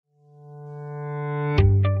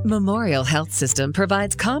Memorial Health System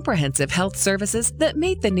provides comprehensive health services that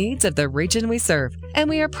meet the needs of the region we serve, and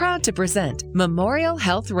we are proud to present Memorial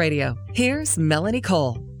Health Radio. Here's Melanie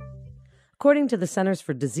Cole. According to the Centers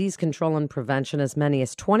for Disease Control and Prevention, as many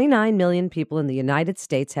as 29 million people in the United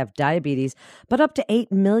States have diabetes, but up to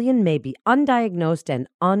 8 million may be undiagnosed and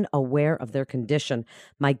unaware of their condition.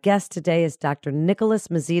 My guest today is Dr. Nicholas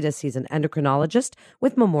Mazidis. He's an endocrinologist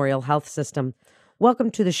with Memorial Health System.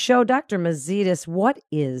 Welcome to the show, Dr. Mazidis. What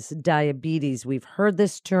is diabetes? We've heard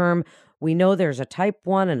this term. We know there's a type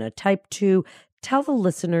 1 and a type 2. Tell the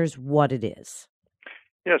listeners what it is.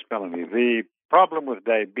 Yes, Melanie. The problem with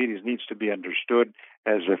diabetes needs to be understood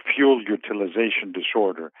as a fuel utilization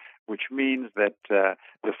disorder, which means that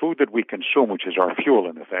the food that we consume, which is our fuel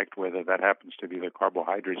in effect, whether that happens to be the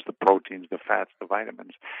carbohydrates, the proteins, the fats, the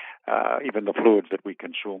vitamins, even the fluids that we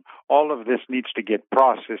consume, all of this needs to get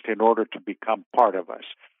processed in order to become part of us,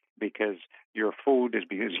 because your food is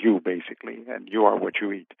you, basically, and you are what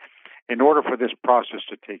you eat. In order for this process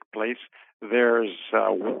to take place, there's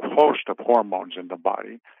a host of hormones in the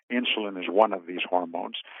body. Insulin is one of these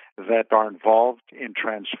hormones that are involved in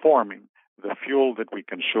transforming the fuel that we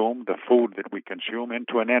consume, the food that we consume,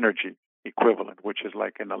 into an energy equivalent, which is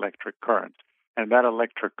like an electric current. And that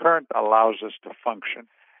electric current allows us to function.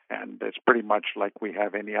 And it's pretty much like we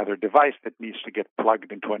have any other device that needs to get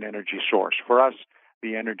plugged into an energy source. For us,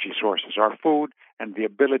 the energy source is our food, and the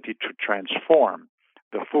ability to transform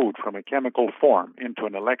the food from a chemical form into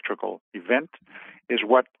an electrical event is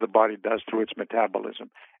what the body does through its metabolism.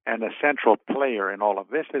 And a central player in all of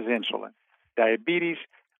this is insulin. Diabetes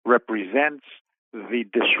represents the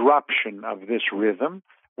disruption of this rhythm,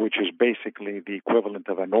 which is basically the equivalent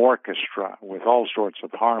of an orchestra with all sorts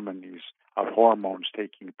of harmonies of hormones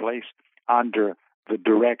taking place under the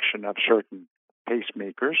direction of certain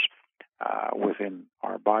pacemakers within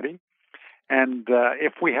our body. And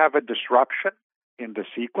if we have a disruption in the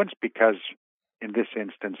sequence, because in this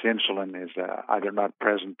instance insulin is either not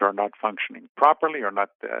present or not functioning properly or not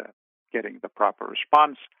getting the proper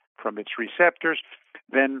response from its receptors,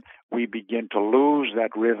 then we begin to lose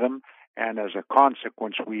that rhythm, and as a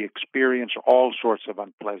consequence we experience all sorts of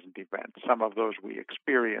unpleasant events. Some of those we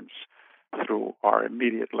experience through our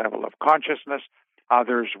immediate level of consciousness,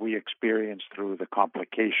 others we experience through the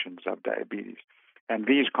complications of diabetes. And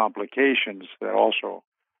these complications that also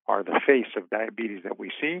are the face of diabetes that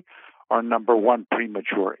we see are, number one,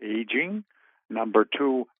 premature aging, number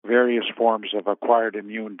two, various forms of acquired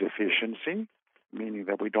immune deficiency, meaning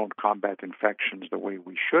that we don't combat infections the way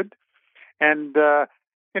we should. And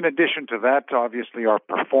in addition to that, obviously our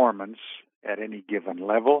performance at any given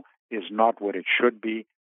level is not what it should be.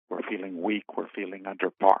 We're feeling weak, we're feeling under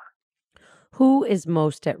par. Who is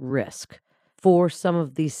most at risk for some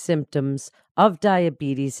of these symptoms of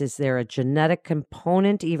diabetes? Is there a genetic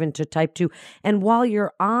component even to type 2? And while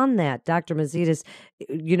you're on that, Dr. Mazidis,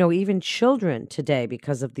 even children today,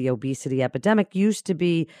 because of the obesity epidemic, used to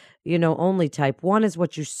be, only type 1 is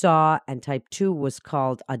what you saw, and type 2 was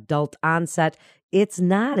called adult onset. It's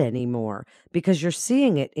not anymore because you're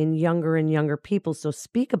seeing it in younger and younger people. So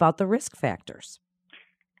speak about the risk factors.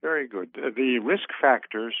 Very good. The risk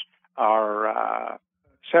factors are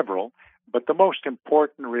several, but the most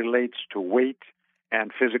important relates to weight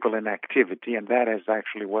and physical inactivity, and that is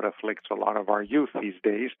actually what afflicts a lot of our youth these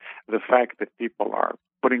days, the fact that people are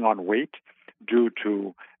putting on weight due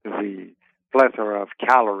to the plethora of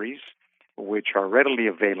calories which are readily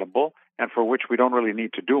available and for which we don't really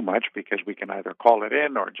need to do much because we can either call it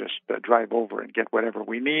in or just drive over and get whatever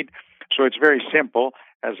we need. So it's very simple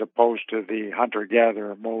as opposed to the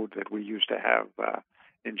hunter-gatherer mode that we used to have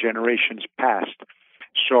in generations past.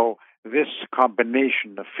 So this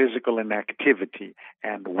combination of physical inactivity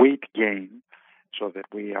and weight gain, so that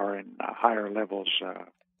we are in higher levels,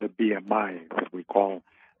 the BMI that we call,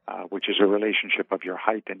 which is a relationship of your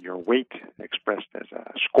height and your weight expressed as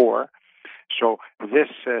a score. So this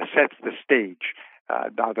sets the stage.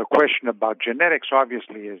 Now the question about genetics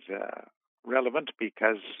obviously is relevant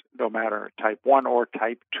because no matter type 1 or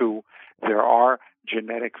type 2, there are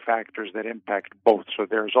genetic factors that impact both. So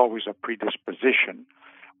there's always a predisposition.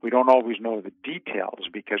 We don't always know the details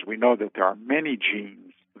because we know that there are many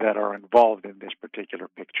genes that are involved in this particular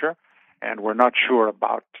picture, and we're not sure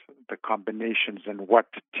about the combinations and what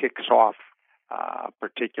ticks off a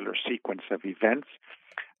particular sequence of events.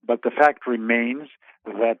 But the fact remains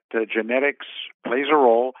that genetics plays a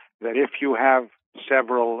role, that if you have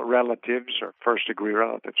several relatives, or first-degree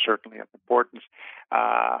relatives certainly of importance,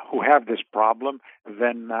 who have this problem,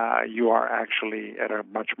 then you are actually at a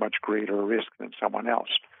much, much greater risk than someone else.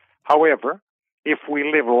 However, if we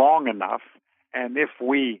live long enough, and if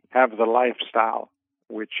we have the lifestyle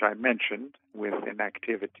which I mentioned with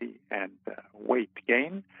inactivity and weight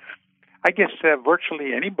gain, I guess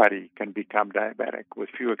virtually anybody can become diabetic with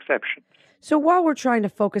few exceptions. So while we're trying to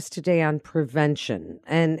focus today on prevention,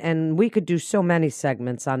 and we could do so many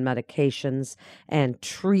segments on medications and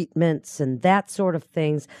treatments and that sort of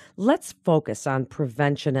things, let's focus on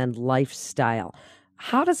prevention and lifestyle.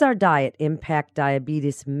 How does our diet impact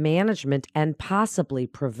diabetes management and possibly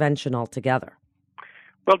prevention altogether?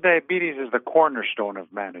 Well, diabetes is the cornerstone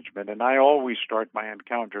of management, and I always start my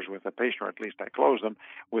encounters with a patient, or at least I close them,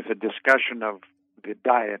 with a discussion of the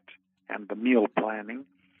diet and the meal planning,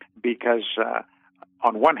 because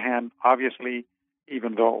on one hand, obviously,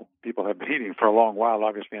 even though people have been eating for a long while,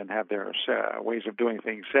 obviously, and have their ways of doing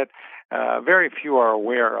things set, very few are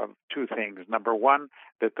aware of two things. Number one,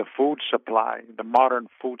 that the food supply, the modern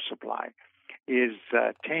food supply, is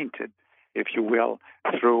tainted, if you will,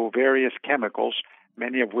 through various chemicals,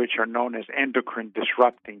 many of which are known as endocrine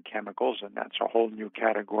disrupting chemicals, and that's a whole new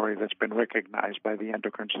category that's been recognized by the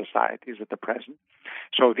endocrine societies at the present.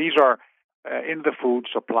 So these are in the food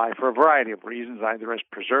supply for a variety of reasons, either as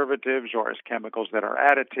preservatives or as chemicals that are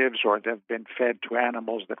additives, or they've been fed to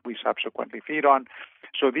animals that we subsequently feed on.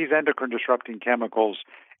 So these endocrine disrupting chemicals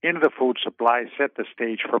in the food supply set the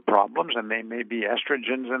stage for problems, and they may be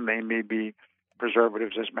estrogens and they may be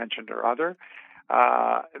preservatives, as mentioned, or other.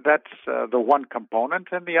 That's the one component,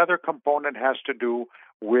 and the other component has to do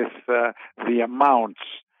with the amounts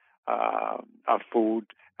of food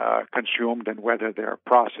consumed and whether they're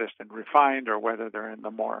processed and refined or whether they're in the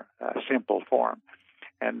more simple form.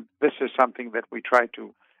 And this is something that we try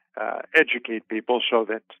to educate people so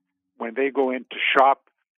that when they go in to shop,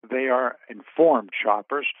 they are informed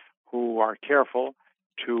shoppers who are careful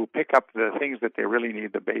to pick up the things that they really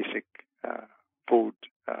need, the basic food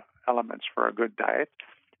elements for a good diet,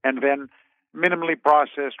 and then minimally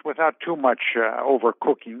processed without too much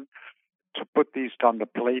overcooking, to put these on the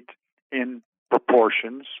plate in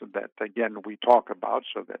proportions that, again, we talk about,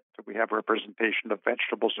 so that we have representation of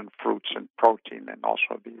vegetables and fruits and protein and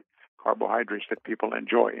also the carbohydrates that people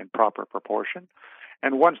enjoy in proper proportion.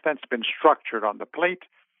 And once that's been structured on the plate,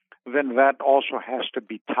 then that also has to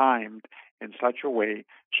be timed in such a way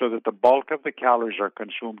so that the bulk of the calories are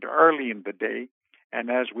consumed early in the day, and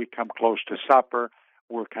as we come close to supper,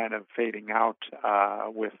 we're kind of fading out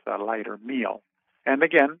with a lighter meal. And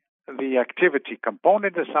again, the activity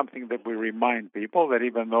component is something that we remind people that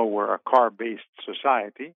even though we're a carb-based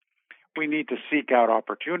society, we need to seek out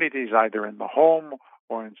opportunities either in the home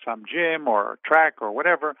or in some gym or track or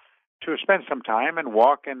whatever to spend some time and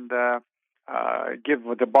walk and give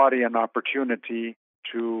the body an opportunity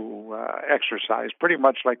to exercise, pretty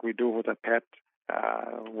much like we do with a pet.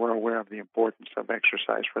 We're aware of the importance of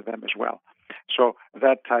exercise for them as well. So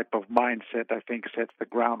that type of mindset, I think, sets the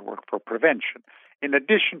groundwork for prevention. In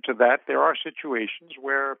addition to that, there are situations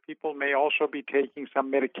where people may also be taking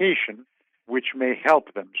some medication which may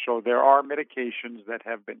help them. So there are medications that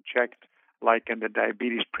have been checked, like in the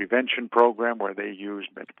diabetes prevention program where they use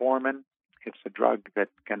metformin. It's a drug that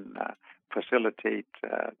can facilitate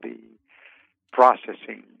the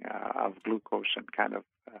processing of glucose and kind of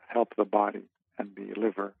help the body and the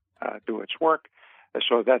liver do its work.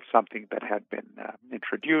 So that's something that had been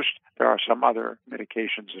introduced. There are some other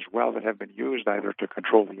medications as well that have been used either to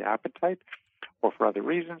control the appetite or for other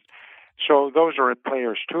reasons. So those are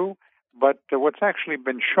players too. But what's actually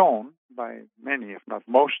been shown by many, if not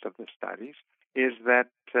most of the studies, is that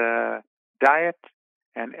diet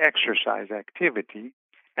and exercise activity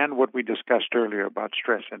and what we discussed earlier about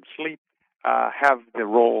stress and sleep have the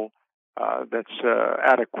role that's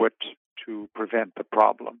adequate to prevent the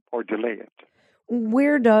problem or delay it.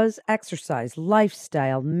 Where does exercise,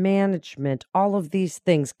 lifestyle, management, all of these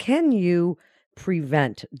things, can you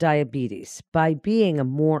prevent diabetes by being a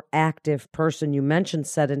more active person? You mentioned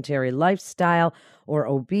sedentary lifestyle or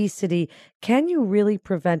obesity. Can you really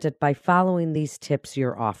prevent it by following these tips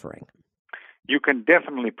you're offering? You can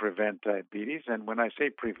definitely prevent diabetes. And when I say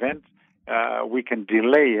prevent, we can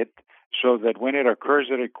delay it so that when it occurs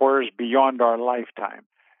beyond our lifetime.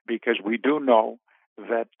 Because we do know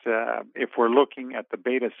that if we're looking at the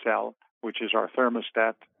beta cell, which is our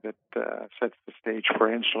thermostat that sets the stage for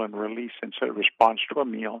insulin release in response to a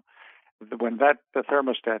meal, when the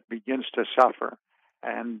thermostat begins to suffer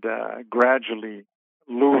and gradually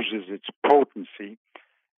loses its potency,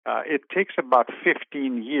 it takes about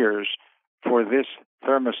 15 years for this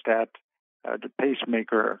thermostat, the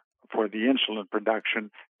pacemaker for the insulin production,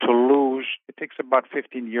 to lose. It takes about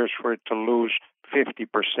 15 years for it to lose 50%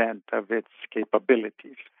 of its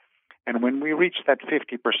capabilities. And when we reach that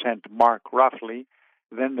 50% mark roughly,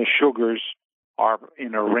 then the sugars are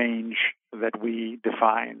in a range that we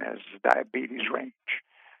define as diabetes range.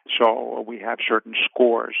 So we have certain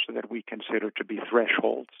scores that we consider to be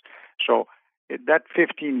thresholds. So that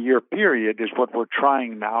 15-year period is what we're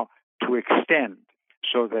trying now to extend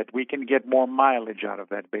so that we can get more mileage out of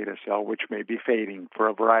that beta cell, which may be fading for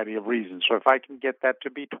a variety of reasons. So if I can get that to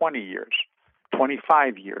be 20 years,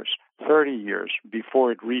 25 years, 30 years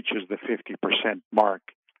before it reaches the 50% mark,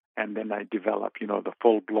 and then I develop, the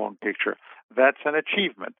full-blown picture, that's an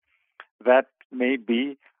achievement. That may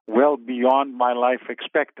be well beyond my life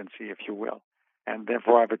expectancy, if you will, and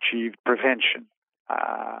therefore I've achieved prevention.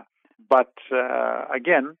 But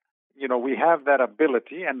again, we have that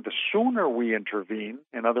ability, and the sooner we intervene,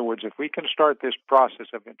 in other words, if we can start this process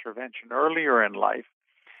of intervention earlier in life,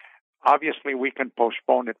 obviously we can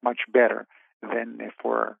postpone it much better than if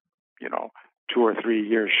we're, 2 or 3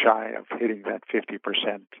 years shy of hitting that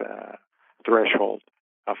 50% threshold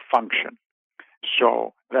of function.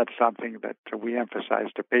 So that's something that we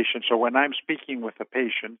emphasize to patients. So when I'm speaking with a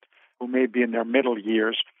patient who may be in their middle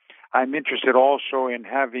years, I'm interested also in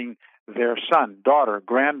having their son, daughter,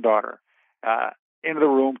 granddaughter in the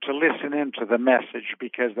room to listen into the message,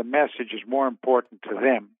 because the message is more important to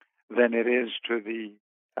them than it is to the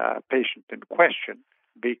patient in question,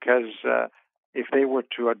 because if they were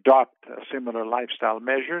to adopt similar lifestyle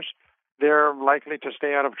measures, they're likely to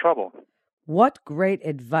stay out of trouble. What great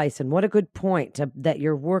advice, and what a good point that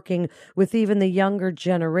you're working with even the younger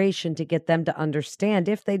generation to get them to understand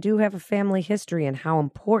if they do have a family history and how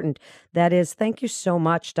important that is. Thank you so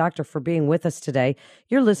much, Doctor, for being with us today.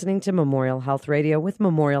 You're listening to Memorial Health Radio with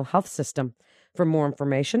Memorial Health System. For more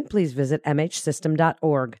information, please visit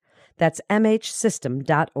mhsystem.org. That's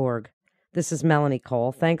mhsystem.org. This is Melanie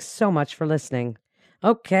Cole. Thanks so much for listening.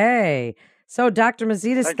 Okay. So, Dr.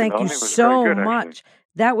 Mazidis, thank you so much.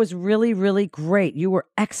 That was really, really great. You were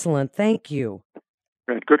excellent. Thank you.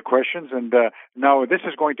 Good questions. And now this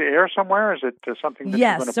is going to air somewhere? Is it something that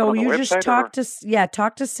you're going to put on the website? Yes, so you just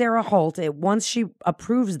talk to Sarah Holt. Once she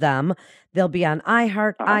approves them, they'll be on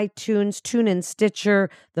iHeart, iTunes, TuneIn, Stitcher,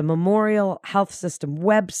 the Memorial Health System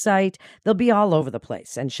website. They'll be all over the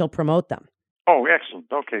place, and she'll promote them. Oh, excellent.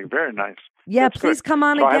 Okay, very nice. Yeah, That's please good. come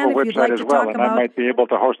on so again if you'd like to talk and about. I might be able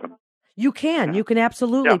to host them. You can. You can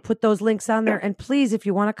absolutely put those links on there. And please, if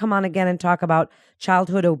you want to come on again and talk about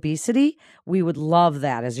childhood obesity, we would love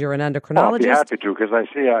that, as you're an endocrinologist. I'd be happy to, because I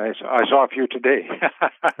saw a few today.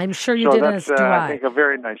 I'm sure you did, as do I. I think a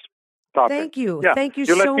very nice topic. Thank you. Yeah. Thank you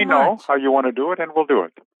so much. You let me know how you want to do it, and we'll do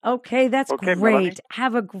it. Okay, that's great. Melanie?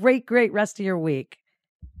 Have a great, great rest of your week.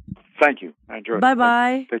 Thank you. I enjoyed it.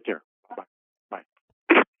 Bye-bye. Take care. Bye.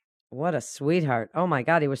 What a sweetheart. Oh, my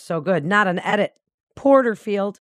God, he was so good. Not an edit. Porterfield.